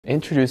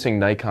Introducing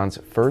Nikon's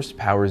first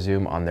power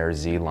zoom on their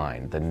Z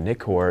line, the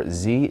NIKKOR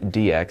Z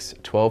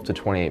DX 12 to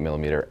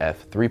 28mm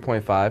f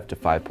 3.5 to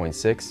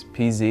 5.6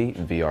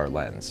 PZ VR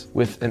lens.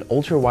 With an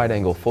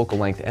ultra-wide-angle focal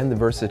length and the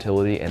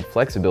versatility and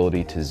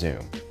flexibility to zoom.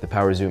 The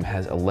power zoom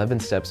has 11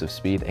 steps of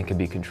speed and can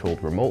be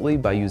controlled remotely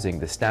by using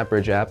the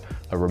SnapBridge app,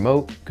 a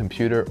remote,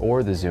 computer,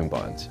 or the zoom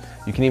buttons.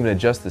 You can even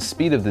adjust the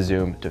speed of the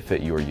zoom to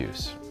fit your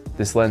use.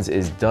 This lens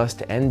is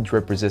dust and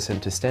drip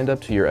resistant to stand up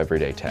to your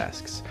everyday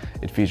tasks.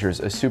 It features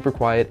a super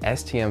quiet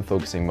STM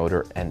focusing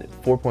motor and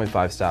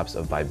 4.5 stops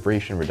of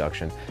vibration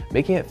reduction,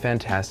 making it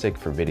fantastic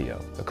for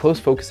video. A close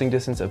focusing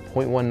distance of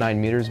 0.19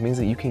 meters means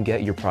that you can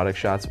get your product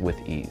shots with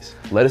ease.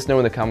 Let us know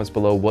in the comments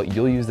below what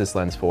you'll use this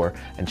lens for,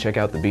 and check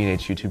out the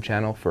B&H YouTube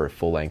channel for a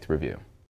full-length review.